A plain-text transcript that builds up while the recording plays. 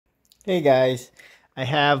Hey guys, I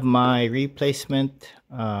have my replacement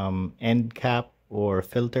end cap or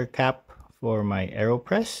filter cap for my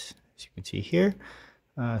Aeropress, as you can see here.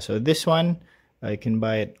 So this one, you can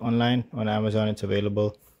buy it online on Amazon. It's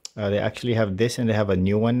available. They actually have this, and they have a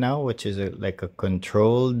new one now, which is like a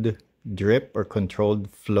controlled drip or controlled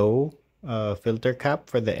flow filter cap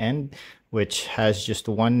for the end, which has just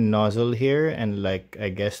one nozzle here and like I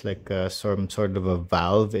guess like some sort of a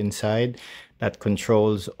valve inside that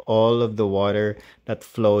controls all of the water that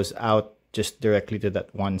flows out just directly to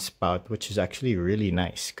that one spout, which is actually really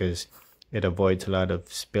nice because it avoids a lot of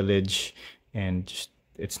spillage and just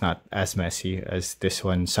it's not as messy as this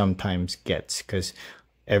one sometimes gets because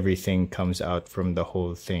everything comes out from the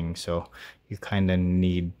whole thing. So you kind of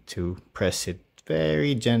need to press it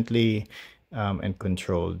very gently and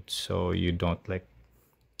controlled so you don't like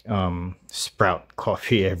sprout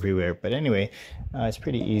coffee everywhere. But anyway, it's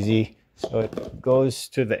pretty easy. So it goes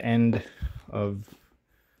to the end of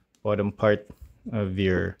bottom part of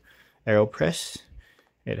your Aeropress.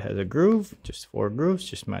 It has a groove, just 4 grooves,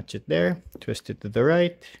 just match it there, twist it to the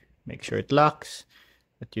right, make sure it locks,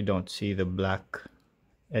 that you don't see the black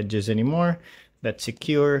edges anymore. That's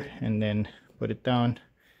secure, and then put it down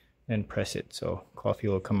and press it so coffee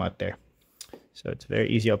will come out there. So it's a very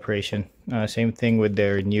easy operation. Same thing with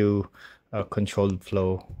their new controlled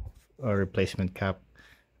flow replacement cap.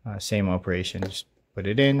 Same operation, just put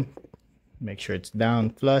it in, make sure it's down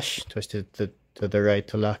flush, twist it to the right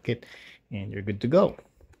to lock it, and you're good to go.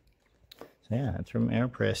 So yeah, that's from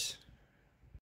Aeropress.